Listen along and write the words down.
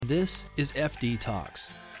This is FD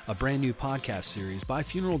Talks, a brand new podcast series by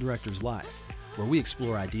Funeral Directors Life, where we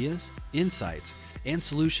explore ideas, insights, and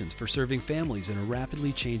solutions for serving families in a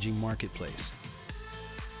rapidly changing marketplace.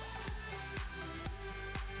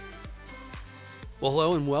 Well,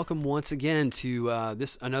 hello and welcome once again to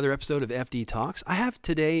another episode of FD Talks. I have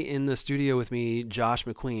today in the studio with me Josh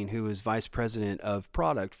McQueen, who is Vice President of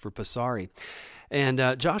Product for Passari.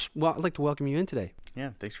 And Josh, well, I'd like to welcome you in today.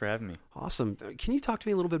 Yeah, thanks for having me. Awesome. Can you talk to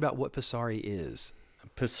me a little bit about what Passari is?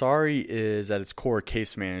 Passari is at its core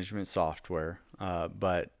case management software,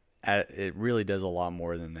 but it really does a lot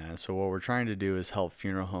more than that. So what we're trying to do is help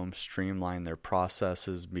funeral homes streamline their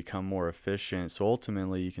processes, become more efficient. So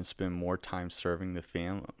ultimately, you can spend more time serving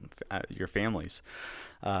your families.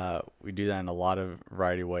 We do that in a lot of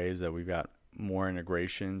variety of ways. That we've got more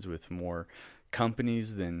integrations with more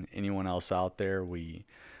companies than anyone else out there. We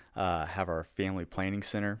have our family planning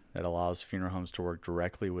center that allows funeral homes to work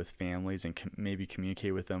directly with families and maybe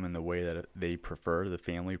communicate with them in the way that they prefer, the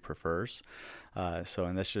family prefers. And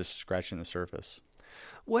that's just scratching the surface.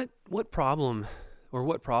 What problem or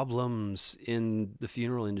what problems in the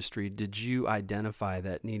funeral industry did you identify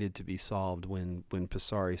that needed to be solved when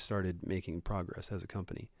Passari started making progress as a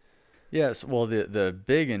company? Yes, well, the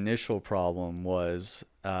big initial problem was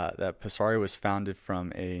that Passari was founded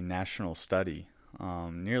from a national study.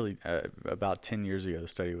 Nearly about 10 years ago, the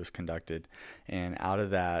study was conducted, and out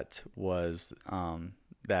of that was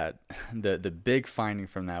that the big finding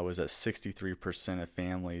from that was that 63% of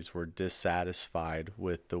families were dissatisfied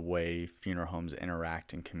with the way funeral homes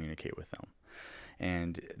interact and communicate with them.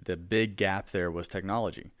 And the big gap there was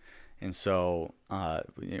technology. And so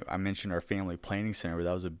I mentioned our family planning center, but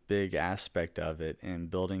that was a big aspect of it in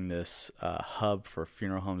building this hub for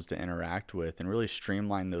funeral homes to interact with and really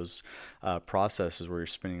streamline those processes where you're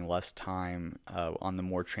spending less time on the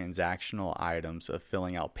more transactional items of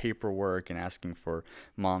filling out paperwork and asking for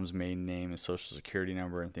mom's maiden name and social security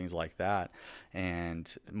number and things like that,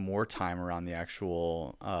 and more time around the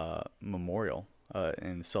actual memorial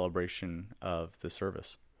and celebration of the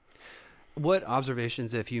service. What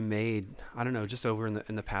observations have you made, I don't know, just over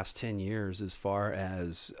in the past 10 years as far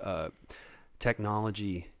as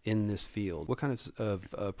technology in this field? What kind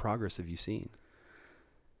of progress have you seen?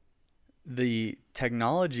 The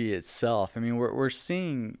technology itself, we're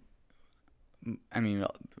seeing,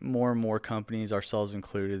 more and more companies, ourselves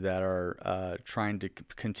included, that are trying to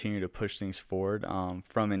continue to push things forward.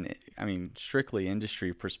 From an, strictly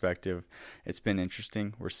industry perspective, it's been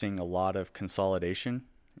interesting. We're seeing a lot of consolidation.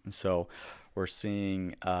 And so we're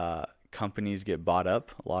seeing companies get bought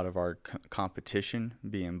up, a lot of our competition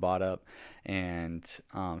being bought up. And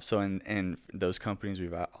so in those companies,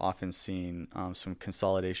 we've often seen some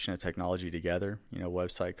consolidation of technology together,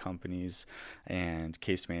 website companies and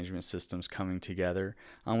case management systems coming together,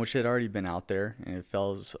 which had already been out there. And it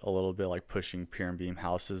feels a little bit like pushing pier and beam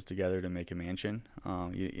houses together to make a mansion.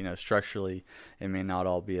 Structurally, it may not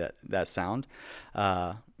all be that sound,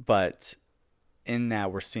 but in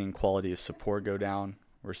that, we're seeing quality of support go down.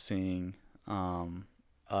 We're seeing,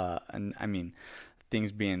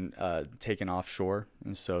 things being taken offshore,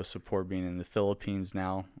 and so support being in the Philippines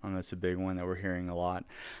now. That's a big one that we're hearing a lot.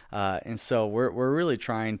 And so we're really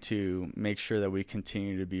trying to make sure that we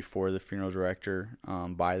continue to be for the funeral director,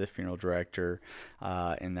 by the funeral director,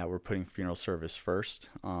 and that we're putting funeral service first,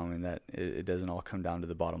 and that it doesn't all come down to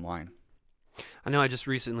the bottom line. I know I just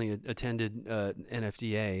recently attended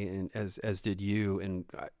NFDA, and as did you, and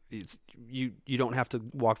you don't have to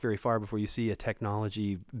walk very far before you see a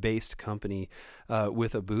technology-based company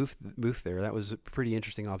with a booth there. That was a pretty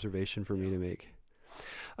interesting observation for me to make.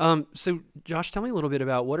 So, Josh, tell me a little bit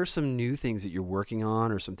about what are some new things that you're working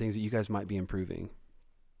on, or some things that you guys might be improving.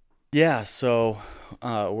 Yeah, so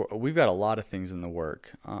we've got a lot of things in the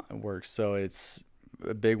work. So it's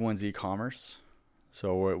a big one's e-commerce.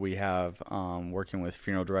 So we have working with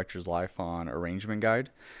Funeral Directors Life on Arrangement Guide.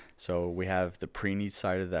 So we have the pre-need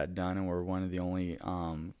side of that done, and we're one of the only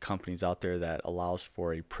companies out there that allows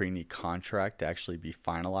for a pre-need contract to actually be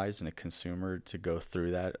finalized and a consumer to go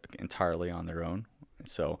through that entirely on their own.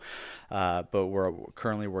 So, but we're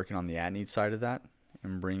currently working on the at-need side of that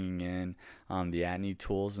and bringing in the at-need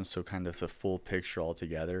tools, and so kind of the full picture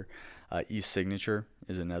altogether. E-signature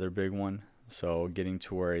is another big one. So getting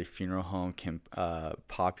to where a funeral home can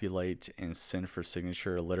populate and send for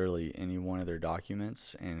signature literally any one of their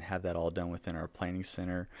documents and have that all done within our planning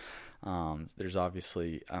center. There's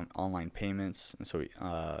obviously online payments, and so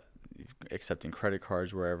accepting credit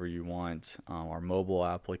cards wherever you want. Our mobile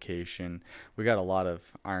application. We got a lot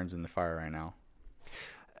of irons in the fire right now.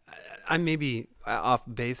 I may be off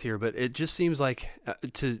base here, but it just seems like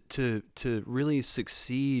to really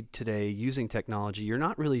succeed today using technology, you're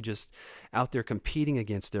not really just out there competing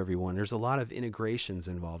against everyone. There's a lot of integrations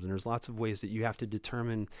involved, and there's lots of ways that you have to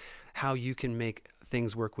determine how you can make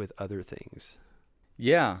things work with other things.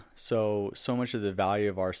 Yeah, so much of the value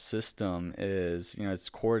of our system is, its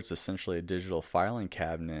core, it's essentially a digital filing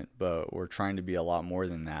cabinet, but we're trying to be a lot more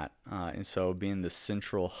than that. And so being the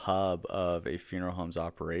central hub of a funeral home's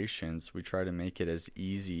operations, we try to make it as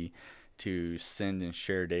easy to send and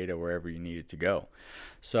share data wherever you need it to go.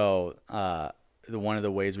 So one of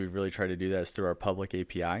the ways we've really tried to do that is through our public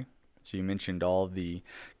API. So you mentioned all of the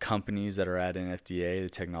companies that are at NFDA, the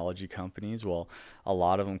technology companies. Well, a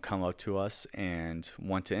lot of them come up to us and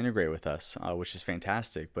want to integrate with us, which is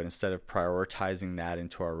fantastic. But instead of prioritizing that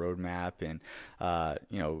into our roadmap and,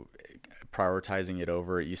 prioritizing it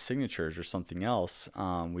over e-signatures or something else,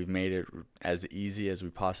 we've made it as easy as we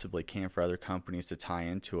possibly can for other companies to tie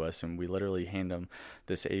into us. And we literally hand them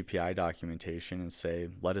this API documentation and say,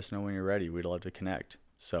 let us know when you're ready. We'd love to connect.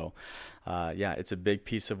 So, it's a big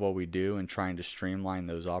piece of what we do in trying to streamline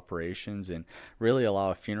those operations and really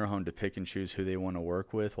allow a funeral home to pick and choose who they want to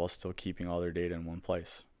work with while still keeping all their data in one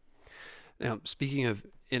place. Now, speaking of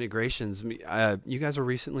integrations, you guys were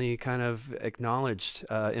recently kind of acknowledged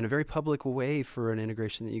in a very public way for an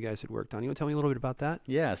integration that you guys had worked on. You want to tell me a little bit about that?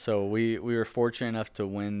 Yeah, so we were fortunate enough to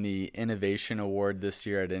win the Innovation Award this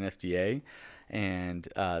year at NFDA. And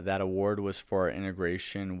that award was for our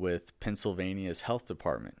integration with Pennsylvania's health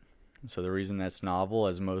department. So the reason that's novel,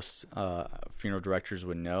 as most funeral directors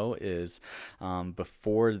would know, is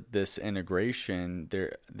before this integration,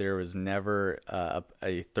 there was never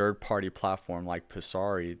a third-party platform like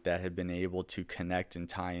Passari that had been able to connect and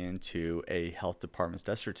tie into a health department's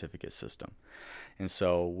death certificate system. And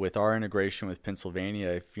so with our integration with Pennsylvania,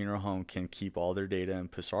 a funeral home can keep all their data in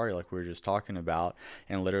Passari, like we were just talking about,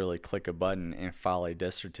 and literally click a button and file a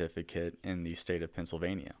death certificate in the state of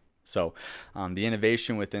Pennsylvania. So the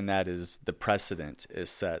innovation within that is the precedent it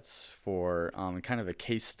sets for kind of a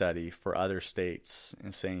case study for other states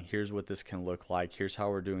and saying, here's what this can look like. Here's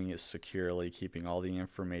how we're doing it securely, keeping all the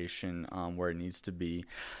information where it needs to be.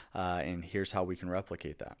 And here's how we can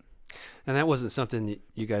replicate that. And that wasn't something that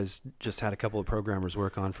you guys just had a couple of programmers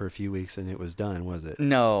work on for a few weeks and it was done, was it?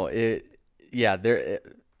 No, there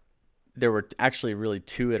were actually really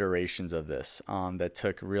two iterations of this that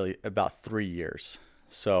took really about 3 years.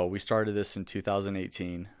 So we started this in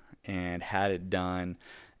 2018 and had it done,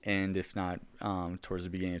 and if not towards the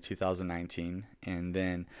beginning of 2019. And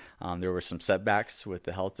then there were some setbacks with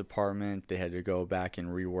the health department. They had to go back and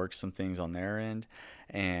rework some things on their end.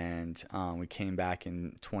 And we came back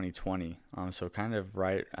in 2020. So kind of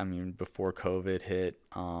before COVID hit,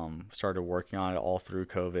 started working on it all through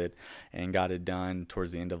COVID and got it done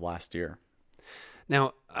towards the end of last year.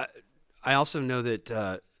 Now, I also know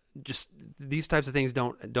that just these types of things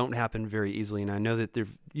don't happen very easily, and I know that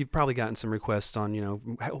you've probably gotten some requests on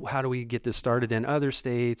how do we get this started in other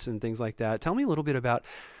states and things like that. Tell me a little bit about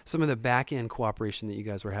some of the back end cooperation that you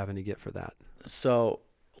guys were having to get for that. So,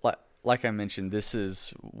 like I mentioned, this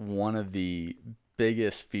is one of the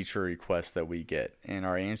biggest feature requests that we get, and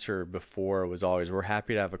our answer before was always, we're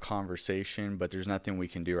happy to have a conversation, but there's nothing we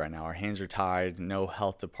can do right now. Our hands are tied. No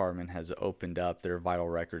health department has opened up their vital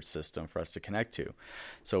record system for us to connect to.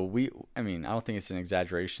 So I don't think it's an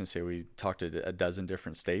exaggeration to say we talked to a dozen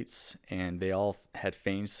different states, and they all had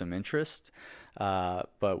feigned some interest,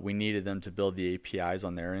 but we needed them to build the APIs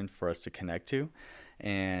on their end for us to connect to.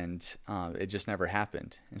 And it just never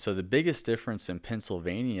happened. And so the biggest difference in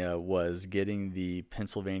Pennsylvania was getting the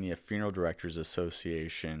Pennsylvania Funeral Directors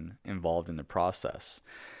Association involved in the process.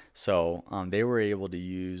 So they were able to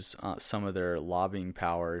use some of their lobbying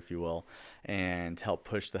power, if you will, and help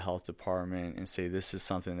push the health department and say this is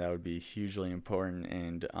something that would be hugely important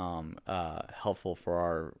and helpful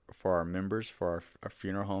for our members, for our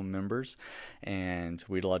funeral home members, and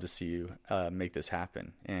we'd love to see you make this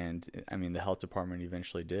happen. And the health department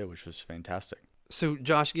eventually did, which was fantastic. So,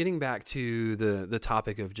 Josh, getting back to the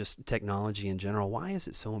topic of just technology in general, why is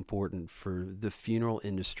it so important for the funeral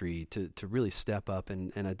industry to really step up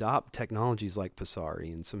and adopt technologies like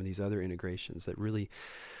Passari and some of these other integrations that really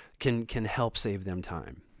can help save them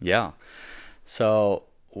time? Yeah. So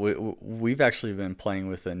we've actually been playing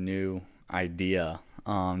with a new idea,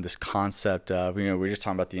 this concept of, we're just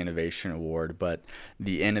talking about the Innovation Award, but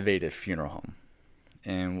the innovative funeral home.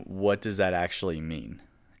 And what does that actually mean?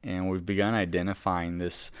 And we've begun identifying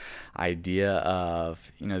this idea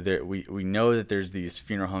of, we know that there's these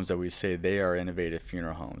funeral homes that we say they are innovative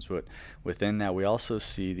funeral homes, but within that we also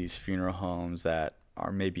see these funeral homes that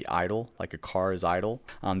are maybe idle, like a car is idle.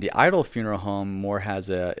 The idle funeral home more has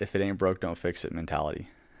a if it ain't broke, don't fix it mentality.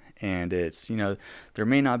 And it's, there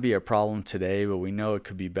may not be a problem today, but we know it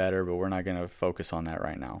could be better, but we're not going to focus on that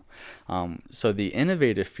right now. So the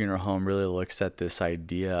innovative funeral home really looks at this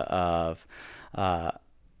idea of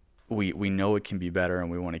we know it can be better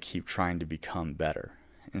and we want to keep trying to become better.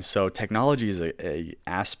 And so technology is a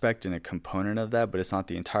aspect and a component of that, but it's not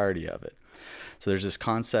the entirety of it. So there's this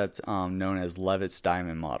concept known as Levitt's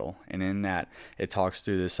diamond model. And in that, it talks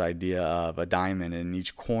through this idea of a diamond, and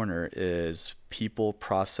each corner is people,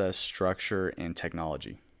 process, structure, and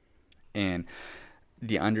technology. And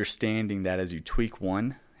the understanding that as you tweak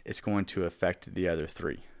one, it's going to affect the other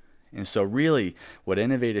three. And so really what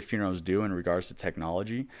innovative funerals do in regards to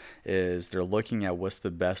technology is they're looking at what's the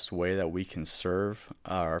best way that we can serve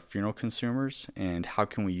our funeral consumers and how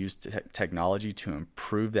can we use technology to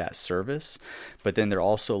improve that service. But then they're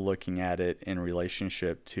also looking at it in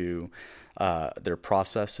relationship to their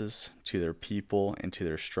processes, to their people, and to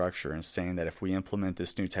their structure, and saying that if we implement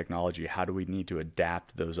this new technology, how do we need to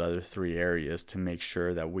adapt those other three areas to make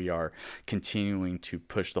sure that we are continuing to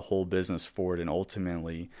push the whole business forward and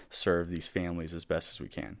ultimately serve these families as best as we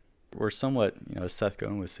can. We're somewhat, as Seth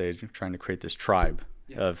Godin would say, trying to create this tribe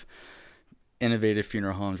of innovative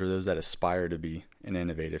funeral homes, or those that aspire to be an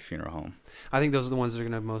innovative funeral home. I think those are the ones that are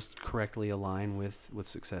going to most correctly align with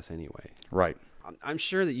success anyway. Right. I'm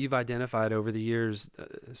sure that you've identified over the years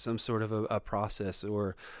some sort of a process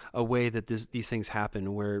or a way that these things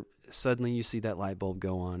happen where suddenly you see that light bulb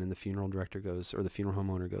go on and the funeral director goes, or the funeral home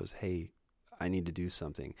owner goes, hey, I need to do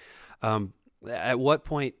something. At what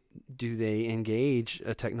point do they engage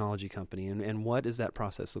a technology company, and what does that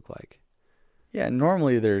process look like? Yeah,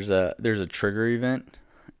 normally there's a trigger event.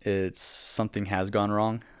 It's something has gone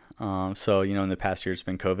wrong. So, in the past year it's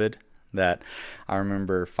been COVID. That I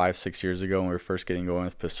remember 5-6 years ago when we were first getting going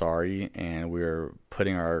with Passari, and we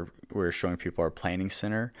were showing people our planning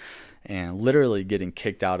center, and literally getting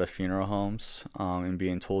kicked out of funeral homes and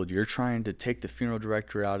being told, you're trying to take the funeral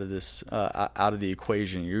director out of this out of the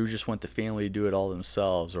equation. You just want the family to do it all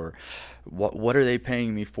themselves, or what are they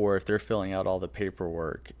paying me for if they're filling out all the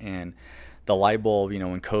paperwork? And the light bulb,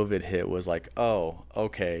 when COVID hit, was like, oh,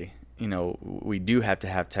 okay. We do have to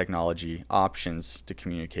have technology options to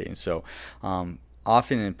communicate. And so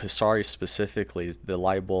often in Passari specifically, the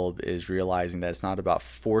light bulb is realizing that it's not about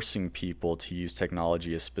forcing people to use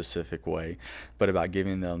technology a specific way, but about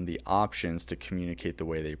giving them the options to communicate the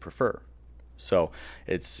way they prefer. So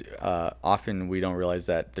it's often we don't realize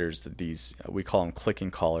that there's these, we call them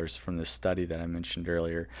clicking collars from this study that I mentioned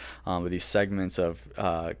earlier, with these segments of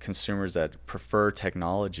consumers that prefer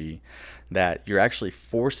technology, that you're actually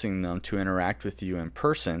forcing them to interact with you in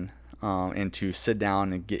person and to sit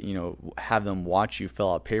down and get, have them watch you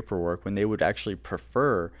fill out paperwork when they would actually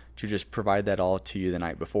prefer to just provide that all to you the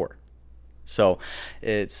night before. So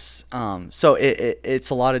it's it's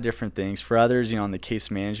a lot of different things. For others, on the case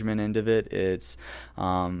management end of it, it's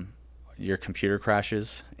your computer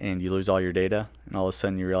crashes and you lose all your data, and all of a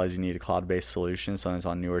sudden you realize you need a cloud-based solution, something that's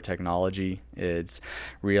on newer technology. It's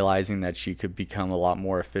realizing that you could become a lot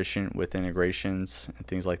more efficient with integrations and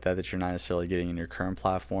things like that you're not necessarily getting in your current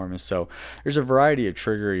platform. And so there's a variety of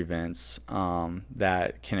trigger events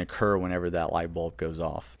that can occur whenever that light bulb goes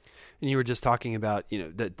off. And you were just talking about,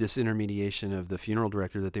 that disintermediation of the funeral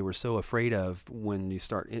director that they were so afraid of when you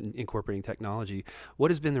start incorporating technology. What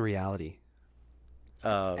has been the reality?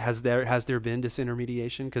 Has there been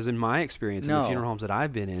disintermediation? Because in my experience, in the funeral homes that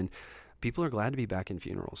I've been in, people are glad to be back in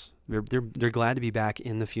funerals. They're glad to be back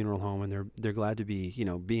in the funeral home, and they're glad to be,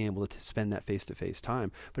 being able to spend that face-to-face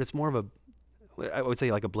time. But it's more of I would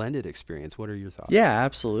say like a blended experience. What are your thoughts? Yeah,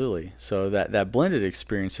 absolutely. So that blended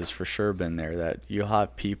experience has for sure been there, that you'll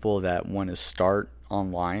have people that want to start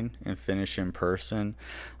online and finish in person.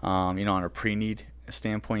 On a pre-need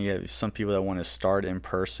standpoint, you have some people that want to start in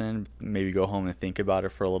person, maybe go home and think about it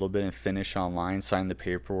for a little bit and finish online, sign the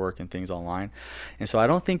paperwork and things online. And so I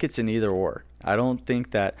don't think it's an either or. I don't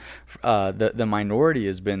think that the minority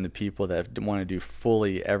has been the people that want to do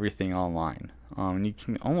fully everything online. And you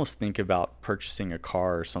can almost think about purchasing a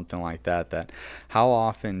car or something like that, that how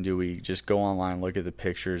often do we just go online, look at the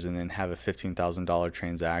pictures, and then have a $15,000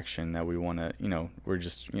 transaction that we want to, we're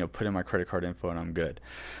just, put in my credit card info and I'm good.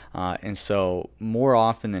 And so more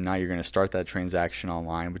often than not, you're going to start that transaction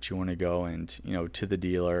online, but you want to go and, to the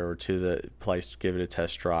dealer or to the place, give it a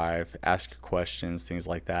test drive, ask questions, things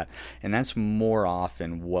like that. And that's more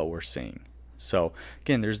often what we're seeing. So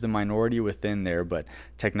again, there's the minority within there, but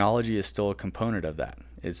technology is still a component of that.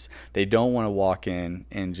 They don't want to walk in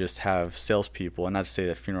and just have salespeople, and not to say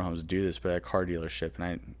that funeral homes do this, but at a car dealership,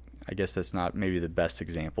 and I guess that's not maybe the best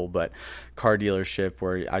example, but car dealership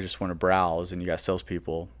where I just want to browse and you got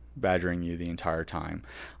salespeople badgering you the entire time.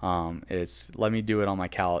 It's let me do it on my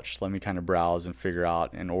couch. Let me kind of browse and figure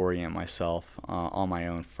out and orient myself on my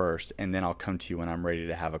own first, and then I'll come to you when I'm ready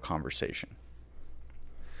to have a conversation.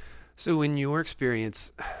 So in your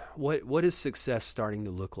experience, what is success starting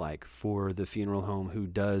to look like for the funeral home who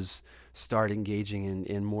does start engaging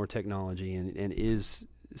in more technology and is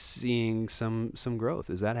seeing some growth?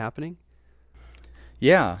 Is that happening?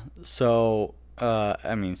 Yeah. So,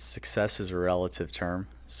 I mean, success is a relative term.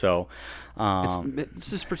 So let's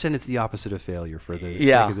just pretend it's the opposite of failure for the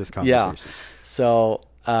sake of this conversation. Yeah. So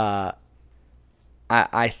I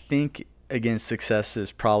think, again, success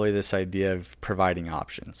is probably this idea of providing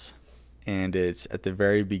options. And it's at the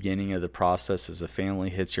very beginning of the process as a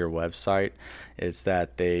family hits your website. It's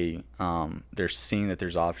that they're seeing that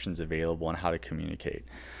there's options available and how to communicate.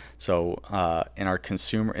 So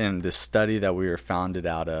in this study that we were founded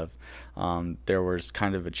out of, there was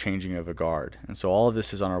kind of a changing of a guard. And so all of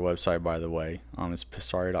this is on our website, by the way. It's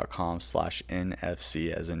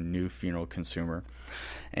psari.com/NFC as a new funeral consumer.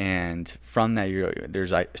 And from that,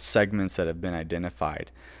 there's segments that have been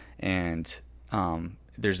identified. And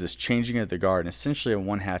there's this changing of the guard. And essentially, on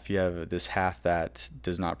one half, you have this half that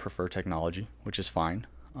does not prefer technology, which is fine.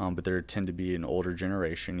 But there tend to be an older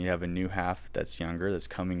generation. You have a new half that's younger, that's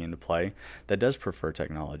coming into play, that does prefer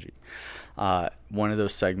technology. One of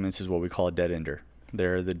those segments is what we call a dead ender.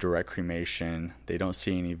 They're the direct cremation. They don't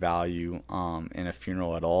see any value in a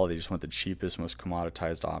funeral at all. They just want the cheapest, most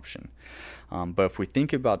commoditized option. But if we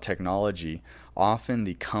think about technology, often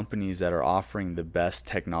the companies that are offering the best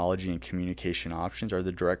technology and communication options are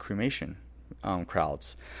the direct cremation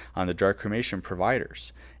crowds, the direct cremation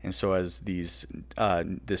providers. And so as this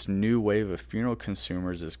new wave of funeral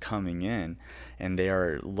consumers is coming in and they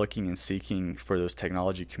are looking and seeking for those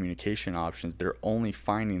technology communication options, they're only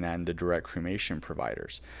finding that in the direct cremation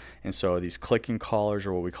providers. And so these click-in callers,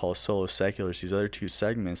 or what we call solo seculars, these other two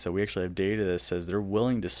segments that we actually have data that says they're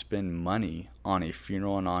willing to spend money on a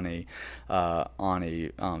funeral and on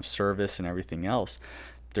a service and everything else.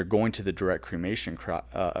 They're going to the direct cremation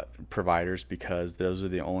providers because those are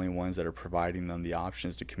the only ones that are providing them the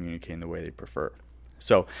options to communicate in the way they prefer.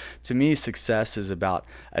 So to me, success is about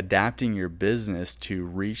adapting your business to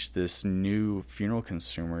reach this new funeral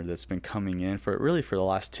consumer that's been coming in for the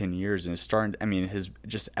last 10 years and has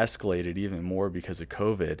just escalated even more because of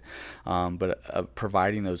COVID. But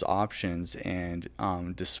providing those options and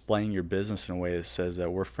displaying your business in a way that says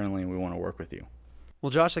that we're friendly and we want to work with you. Well,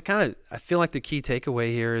 Josh, I feel like the key takeaway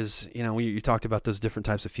here is, you talked about those different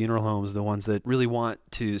types of funeral homes, the ones that really want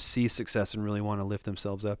to see success and really want to lift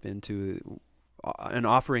themselves up into an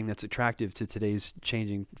offering that's attractive to today's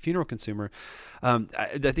changing funeral consumer.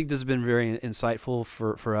 I think this has been very insightful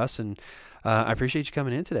for us, and I appreciate you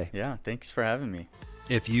coming in today. Yeah, thanks for having me.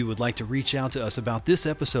 If you would like to reach out to us about this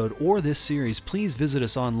episode or this series, please visit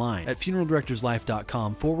us online at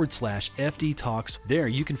funeraldirectorslife.com/FD Talks. There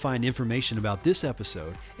you can find information about this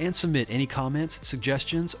episode and submit any comments,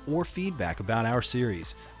 suggestions, or feedback about our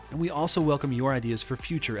series. And we also welcome your ideas for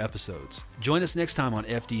future episodes. Join us next time on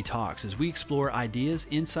FD Talks as we explore ideas,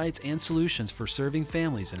 insights, and solutions for serving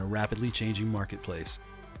families in a rapidly changing marketplace.